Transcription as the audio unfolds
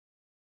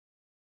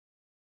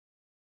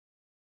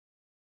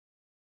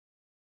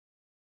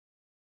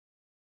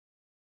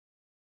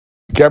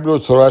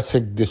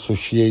Scapulothoracic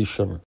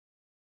Dissociation.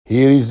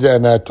 Here is the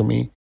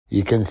anatomy.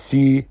 You can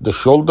see the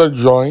shoulder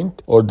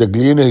joint or the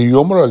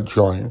glenohumeral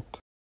joint.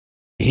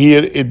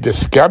 Here is the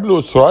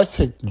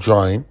scapulothoracic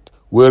joint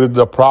where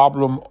the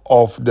problem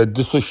of the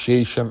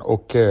dissociation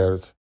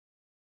occurs.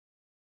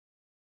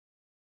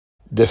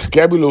 The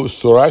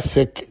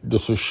scapulothoracic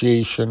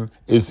dissociation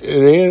is a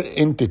rare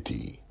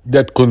entity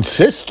that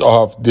consists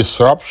of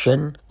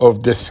disruption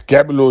of the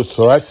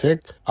scapulothoracic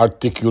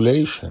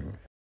articulation.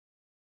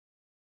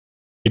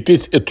 It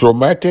is a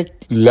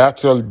traumatic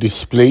lateral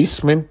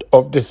displacement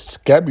of the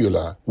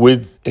scapula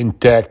with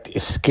intact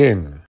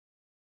skin.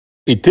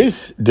 It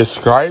is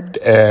described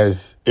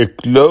as a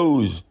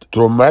closed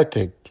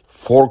traumatic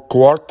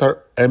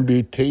four-quarter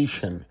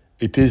amputation.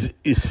 It is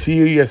a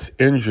serious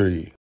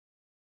injury.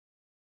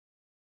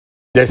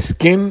 The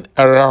skin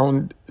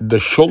around the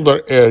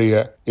shoulder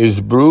area is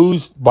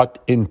bruised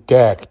but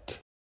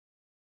intact.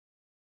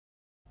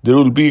 There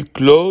will be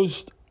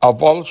closed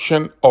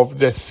avulsion of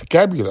the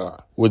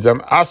scapula with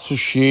an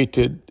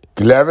associated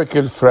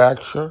clavicle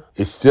fracture,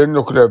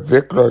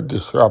 sternoclavicular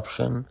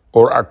disruption,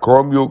 or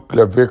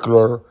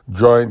acromioclavicular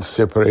joint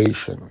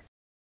separation.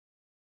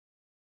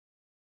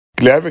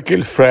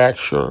 Clavicle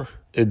fracture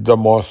is the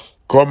most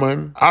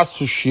common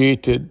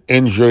associated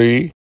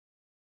injury.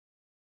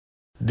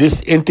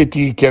 This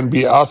entity can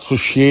be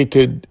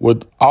associated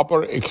with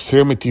upper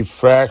extremity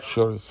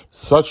fractures,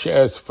 such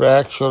as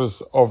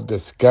fractures of the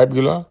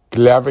scapula,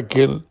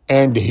 clavicle,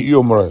 and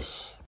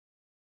humerus.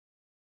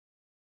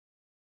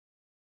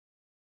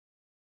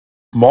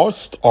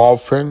 Most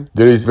often,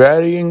 there is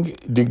varying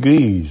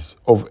degrees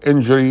of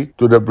injury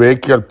to the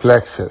brachial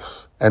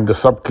plexus and the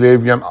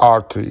subclavian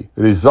artery,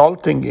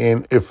 resulting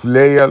in a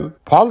flial,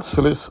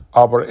 pulseless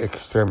upper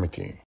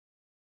extremity.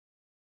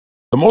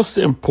 The most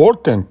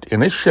important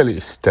initial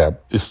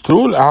step is to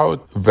rule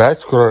out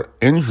vascular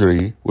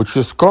injury, which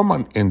is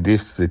common in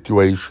this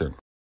situation.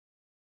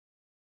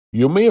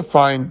 You may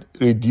find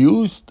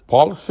reduced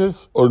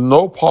pulses or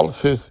no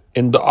pulses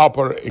in the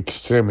upper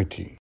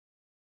extremity.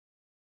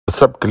 The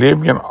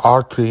subclavian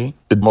artery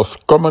is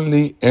most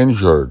commonly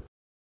injured.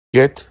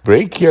 Get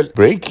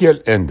brachial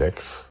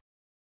index,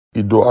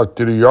 you do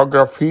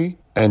arteriography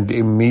and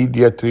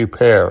immediate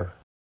repair.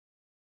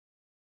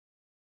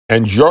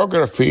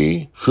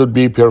 Angiography should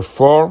be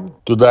performed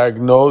to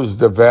diagnose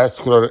the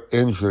vascular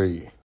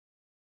injury.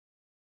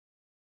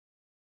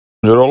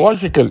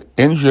 Neurological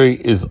injury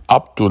is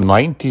up to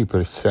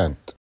 90%.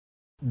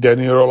 The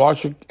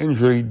neurologic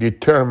injury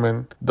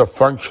determines the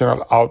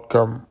functional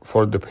outcome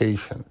for the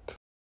patient.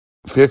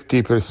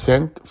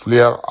 50%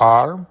 flial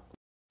arm.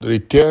 The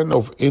return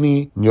of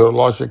any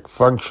neurologic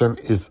function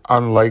is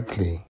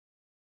unlikely.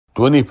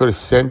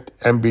 20%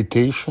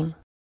 amputation.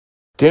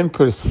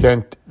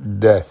 10%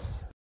 death.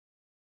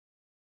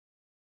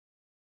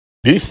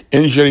 This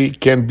injury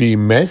can be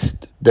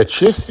missed. The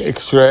chest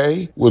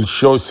X-ray will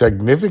show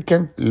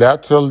significant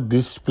lateral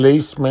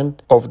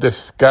displacement of the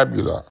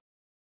scapula.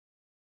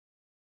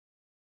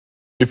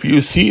 If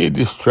you see a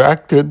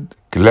distracted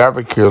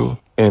clavicle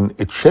in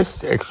a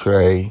chest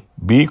X-ray,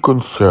 be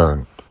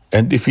concerned.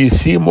 And if you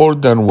see more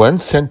than 1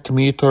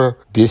 centimeter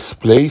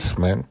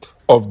displacement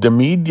of the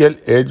medial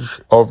edge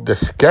of the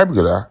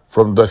scapula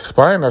from the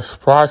spinous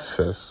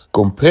process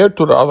compared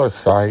to the other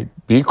side,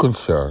 be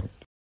concerned.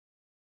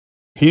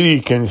 Here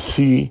you can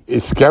see a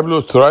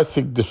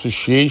scapulothoracic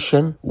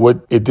dissociation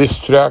with a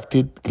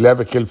distracted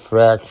clavicle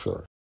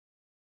fracture.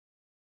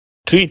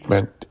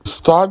 Treatment.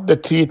 Start the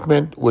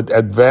treatment with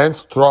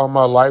advanced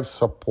trauma life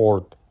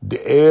support, the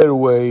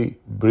airway,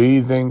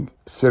 breathing,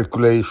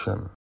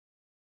 circulation.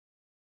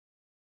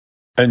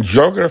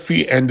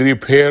 Angiography and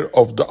repair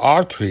of the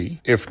artery,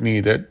 if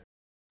needed.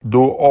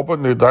 Do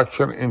open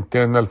reduction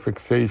internal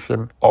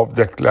fixation of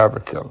the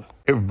clavicle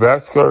if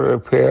vascular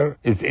repair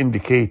is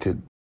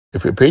indicated.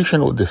 If a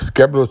patient with the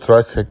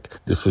scapulothoracic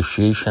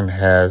dissociation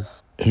has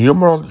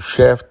humeral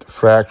shaft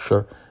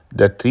fracture,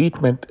 the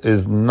treatment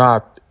is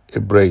not a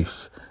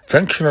brace.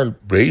 Functional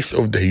brace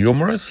of the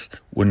humerus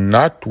will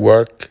not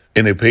work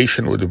in a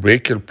patient with a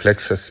brachial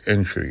plexus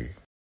injury.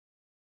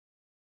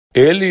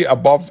 Early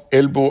above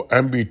elbow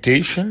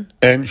amputation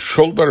and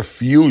shoulder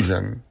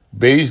fusion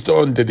based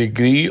on the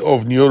degree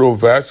of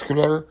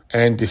neurovascular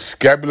and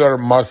scapular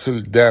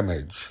muscle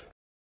damage.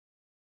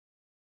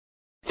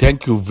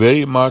 Thank you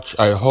very much.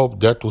 I hope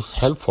that was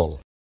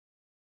helpful.